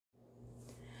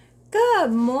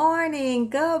Good morning.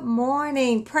 Good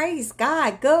morning. Praise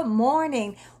God. Good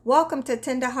morning. Welcome to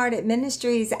Tenderhearted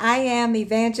Ministries. I am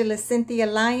Evangelist Cynthia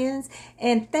Lyons,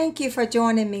 and thank you for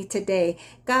joining me today.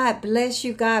 God bless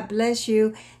you. God bless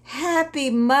you. Happy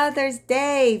Mother's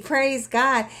Day. Praise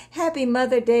God. Happy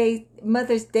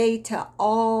Mother's Day to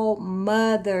all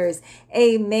mothers.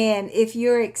 Amen. If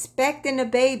you're expecting a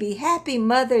baby, happy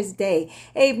Mother's Day.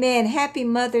 Amen. Happy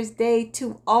Mother's Day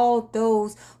to all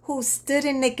those who stood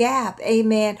in the gap.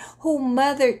 Amen. Who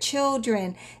mothered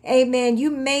children. Amen.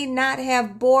 You may not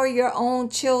have bore your own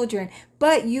children,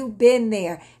 but you've been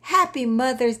there. Happy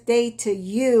Mother's Day to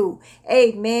you.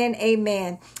 Amen.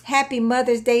 Amen. Happy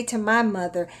Mother's Day to my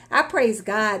mother. I praise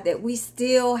God that we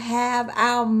still have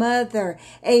our mother.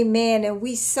 Amen. And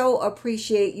we so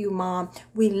appreciate you, Mom.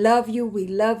 We love you. We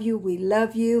love you. We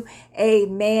love you.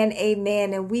 Amen.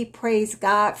 Amen. And we praise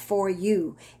God for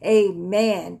you.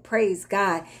 Amen. Praise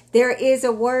God. There is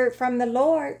a word from the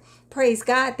Lord. Praise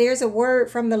God. There's a word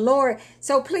from the Lord.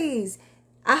 So please,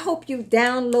 I hope you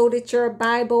downloaded your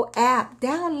Bible app.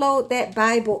 Download that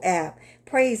Bible app.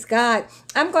 Praise God.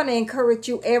 I'm going to encourage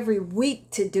you every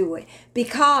week to do it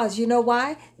because you know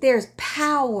why? There's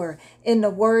power in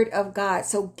the word of God.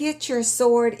 So get your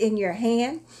sword in your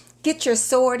hand. Get your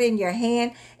sword in your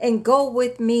hand and go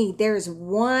with me. There's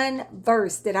one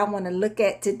verse that I want to look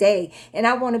at today, and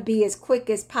I want to be as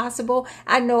quick as possible.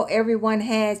 I know everyone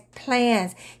has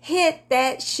plans. Hit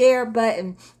that share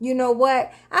button. You know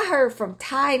what? I heard from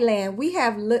Thailand. We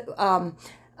have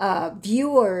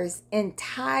viewers in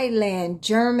Thailand,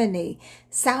 Germany,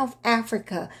 South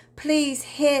Africa. Please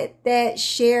hit that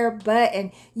share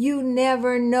button. You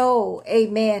never know,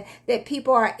 amen, that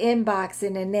people are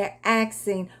inboxing and they're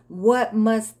asking, what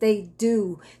must they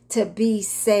do to be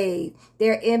saved?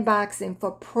 They're inboxing for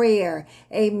prayer,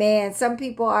 amen. Some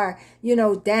people are,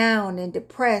 down and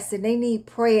depressed and they need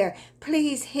prayer.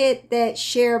 Please hit that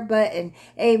share button,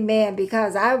 amen,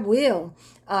 because I will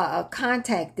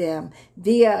contact them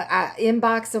via, I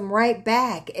inbox them right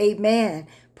back, amen.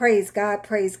 Praise God,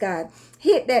 praise God.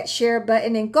 Hit that share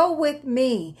button and go with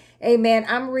me. Amen.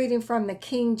 I'm reading from the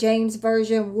King James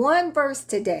Version, one verse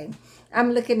today.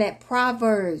 I'm looking at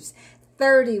Proverbs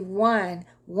 31,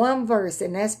 one verse,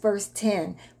 and that's verse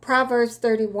 10. Proverbs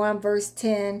 31, verse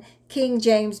 10, King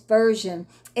James Version,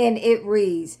 and it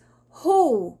reads,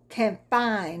 "Who can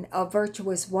find a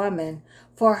virtuous woman?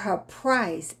 For her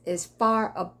price is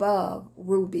far above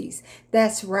rubies."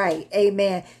 That's right.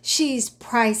 Amen. She's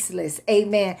priceless.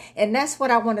 Amen. And that's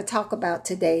what I want to talk about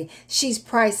today. She's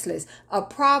priceless. A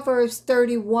Proverbs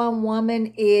 31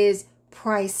 woman is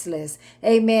priceless.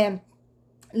 Amen.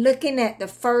 Looking at the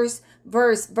first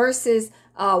verses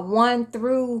 1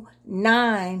 through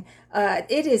 9,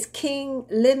 it is King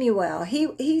Lemuel.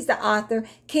 He's the author,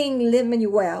 King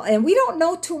Lemuel. And we don't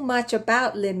know too much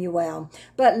about Lemuel,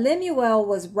 but Lemuel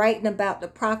was writing about the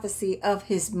prophecy of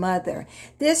his mother.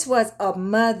 This was a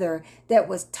mother that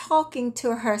was talking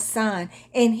to her son,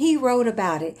 and he wrote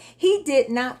about it. He did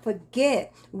not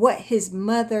forget what his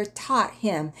mother taught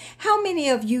him. How many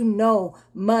of you know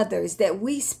mothers that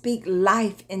we speak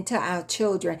life into our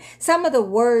children? Some of the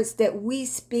words that we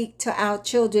speak to our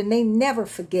children, they never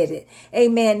forget it.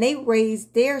 Amen. They raise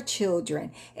their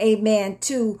children, amen,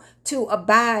 to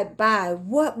abide by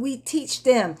what we teach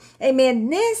them. Amen.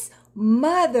 This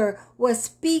mother was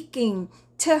speaking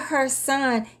to her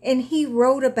son, and he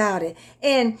wrote about it.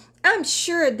 And I'm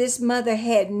sure this mother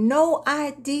had no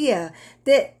idea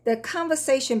that the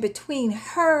conversation between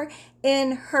her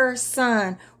and her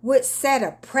son would set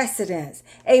a precedence,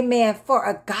 amen, for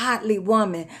a godly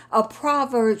woman. A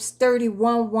Proverbs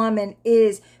 31 woman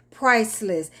is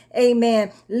priceless.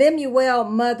 Amen. Lemuel's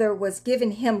mother was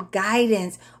giving him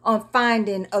guidance on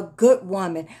finding a good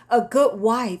woman, a good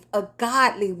wife, a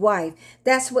godly wife.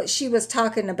 That's what she was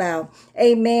talking about.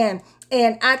 Amen.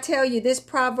 And I tell you, this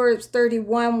Proverbs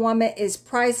 31 woman is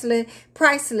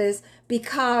priceless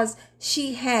because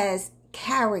she has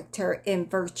character and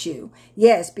virtue.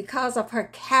 Yes, because of her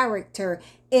character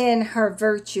and her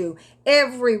virtue.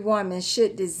 Every woman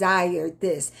should desire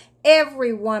this.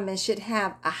 Every woman should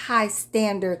have a high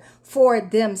standard for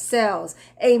themselves.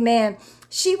 Amen.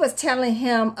 She was telling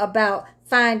him about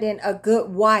finding a good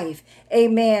wife.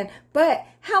 Amen. But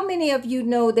how many of you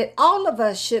know that all of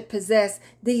us should possess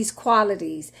these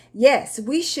qualities? Yes,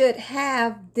 we should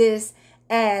have this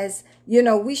as,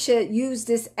 we should use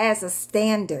this as a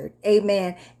standard.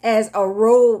 Amen. As a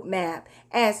roadmap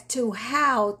as to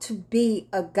how to be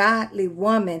a godly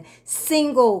woman.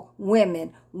 Single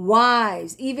women,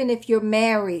 wives, even if you're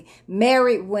married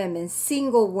women,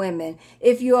 single women,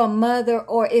 if you're a mother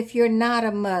or if you're not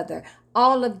a mother,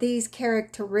 all of these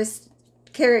characteristics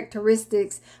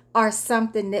characteristics are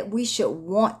something that we should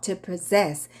want to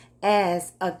possess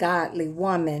as a godly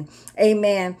woman.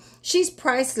 Amen. She's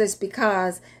priceless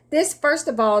because this, first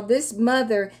of all, this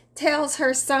mother tells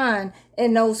her son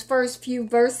in those first few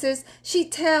verses, she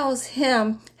tells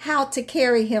him how to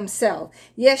carry himself.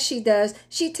 Yes, she does.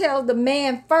 She tells the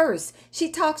man first. She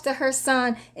talks to her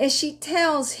son and she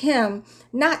tells him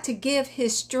not to give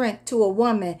his strength to a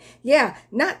woman. Yeah,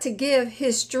 not to give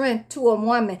his strength to a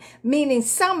woman, meaning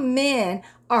some men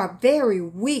are very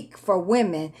weak for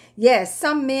women. Yes,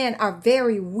 some men are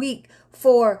very weak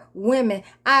for women.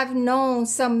 I've known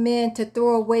some men to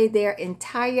throw away their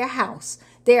entire house,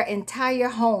 their entire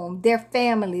home, their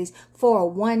families for a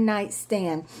one-night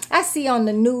stand. I see on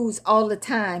the news all the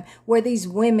time where these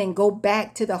women go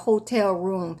back to the hotel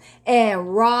room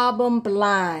and rob them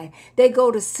blind. They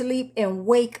go to sleep and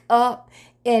wake up,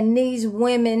 and these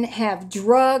women have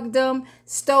drugged them,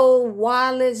 stole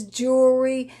wallets,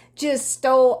 jewelry, just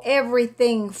stole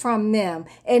everything from them.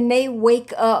 And they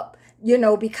wake up,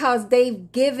 because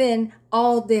they've given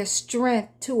all their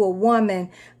strength to a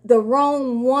woman. The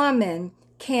wrong woman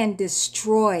can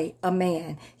destroy a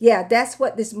man. Yeah, that's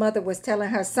what this mother was telling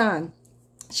her son.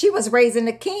 She was raising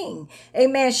a king.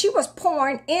 Amen. She was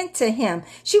pouring into him.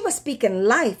 She was speaking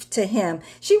life to him.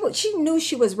 She knew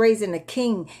she was raising a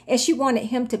king, and she wanted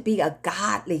him to be a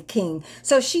godly king.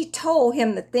 So she told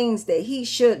him the things that he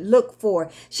should look for.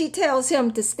 She tells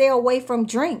him to stay away from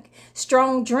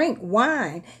strong drink,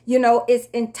 wine. It's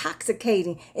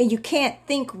intoxicating and you can't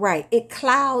think right. It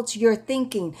clouds your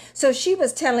thinking. So she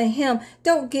was telling him,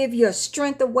 don't give your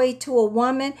strength away to a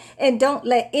woman, and don't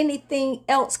let anything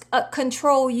else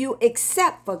control you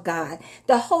except for God.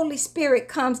 The Holy Spirit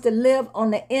comes to live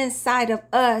on the inside of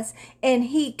us, and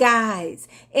he guides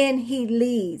and he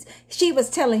leads. She was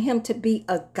telling him to be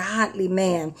a godly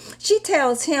man. She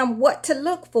tells him what to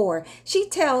look for. She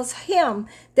tells him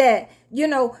that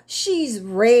she's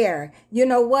rare. You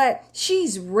know what?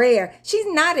 She's rare. She's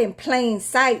not in plain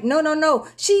sight. No.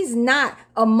 She's not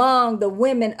among the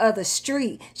women of the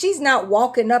street. She's not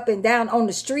walking up and down on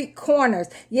the street corners.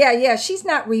 Yeah. She's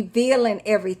not revealing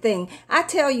everything. I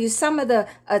tell you, some of the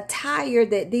attire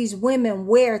that these women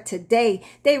wear today,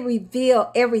 they reveal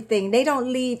everything. They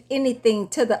don't leave anything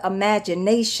to the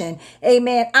imagination.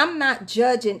 Amen. I'm not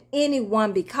judging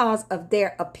anyone because of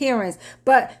their appearance,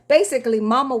 but basically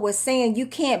Mama was saying you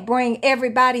can't bring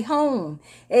everybody home.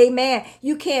 Amen.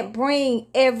 You can't bring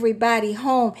everybody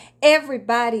home.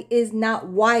 Everybody is not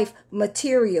wife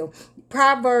material.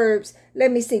 Proverbs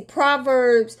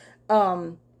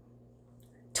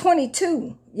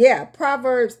 22. Yeah,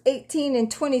 Proverbs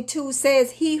 18:22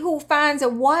 says, he who finds a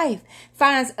wife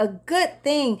finds a good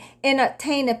thing and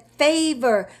obtaineth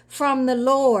favor from the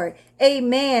Lord.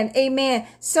 Amen.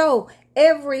 So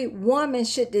every woman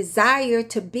should desire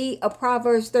to be a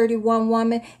Proverbs 31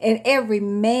 woman, and every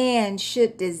man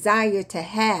should desire to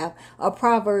have a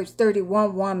Proverbs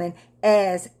 31 woman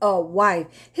as a wife.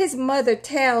 His mother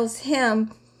tells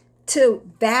him to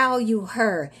value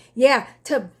her. Yeah,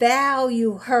 to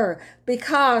value her,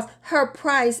 because her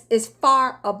price is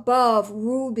far above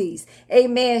rubies.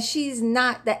 Amen. She's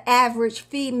not the average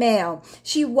female.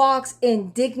 She walks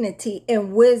in dignity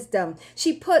and wisdom.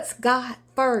 She puts God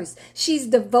first. She's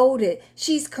devoted.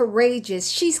 She's courageous.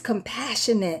 She's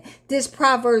compassionate. This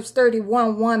Proverbs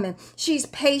 31 woman, she's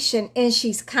patient and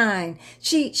she's kind.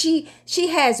 She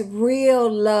has real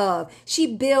love.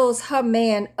 She builds her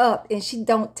man up and she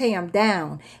don't tear him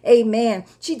down. Amen.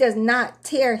 She does not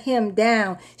tear him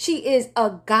down. She is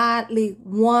a godly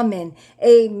woman.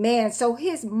 Amen. So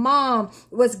his mom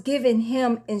was giving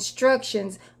him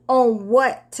instructions on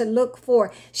what to look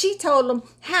for. She told him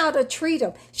how to treat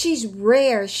him. She's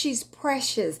rare. She's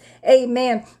precious.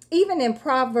 Amen. Even in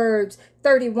Proverbs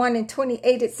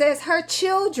 31:28, it says her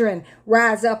children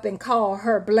rise up and call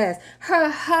her blessed. Her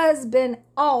husband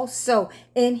also,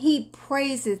 and he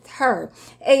praises her.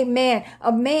 Amen.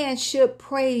 A man should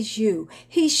praise you.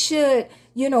 He should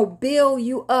build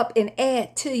you up and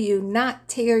add to you, not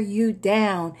tear you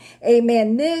down.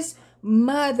 Amen. This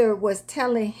mother was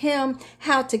telling him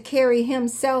how to carry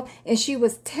himself, and she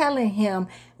was telling him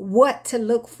what to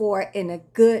look for in a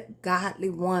good,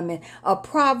 godly woman. A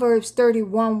Proverbs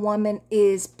 31 woman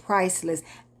is priceless.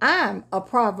 I'm a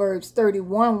Proverbs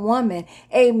 31 woman.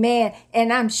 Amen.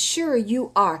 And I'm sure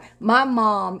you are. My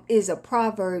mom is a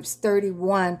Proverbs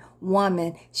 31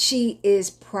 woman. She is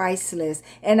priceless.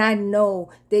 And I know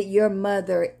that your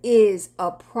mother is a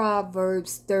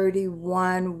Proverbs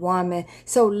 31 woman.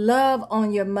 So love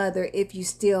on your mother if you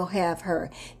still have her.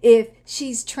 If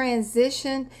she's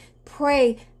transitioned,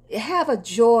 pray have a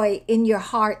joy in your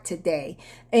heart today,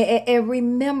 and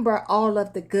remember all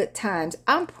of the good times.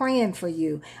 I'm praying for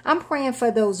you. I'm praying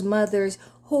for those mothers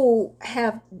who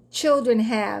have children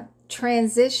have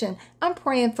transition. I'm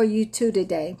praying for you too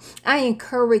today. I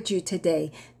encourage you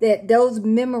today that those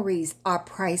memories are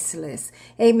priceless.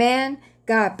 Amen.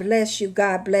 God bless you.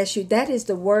 God bless you. That is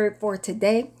the word for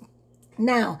today.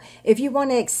 Now, if you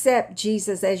want to accept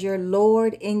Jesus as your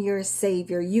Lord and your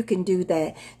Savior, you can do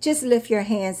that. Just lift your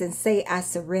hands and say, I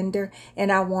surrender,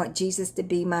 and I want Jesus to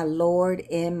be my Lord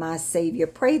and my Savior.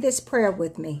 Pray this prayer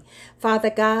with me.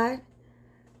 Father God,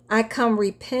 I come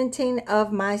repenting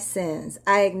of my sins.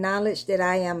 I acknowledge that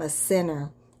I am a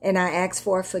sinner, and I ask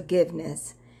for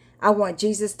forgiveness. I want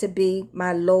Jesus to be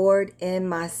my Lord and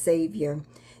my Savior.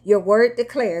 Your word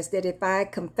declares that if I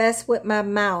confess with my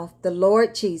mouth the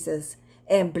Lord Jesus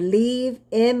and believe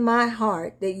in my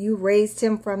heart that you raised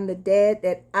him from the dead,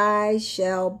 that I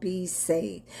shall be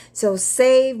saved. So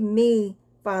save me,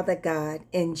 Father God.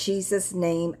 In Jesus'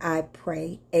 name I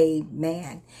pray.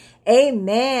 Amen.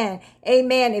 Amen.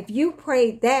 Amen. If you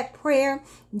prayed that prayer,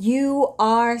 you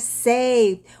are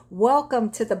saved. Welcome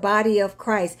to the body of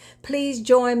Christ. Please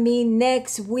join me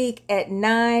next week at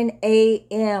 9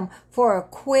 a.m. for a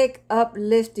quick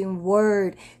uplifting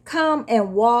word. Come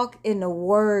and walk in the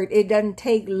word. It doesn't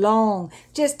take long,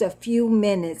 just a few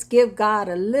minutes. Give God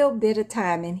a little bit of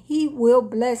time and he will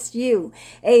bless you.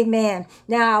 Amen.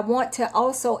 Now, I want to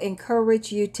also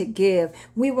encourage you to give.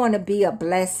 We want to be a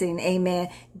blessing. Amen.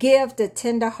 Give to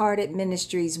Tenderhearted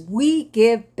Ministries. We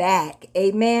give back.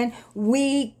 Amen.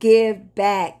 We give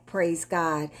back. Praise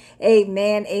God.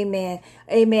 Amen. Amen.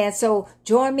 Amen. So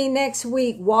join me next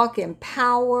week. Walk in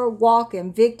power, walk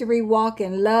in victory, walk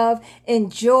in love.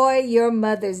 Enjoy your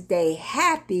Mother's Day.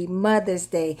 Happy Mother's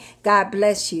Day. God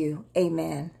bless you.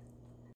 Amen.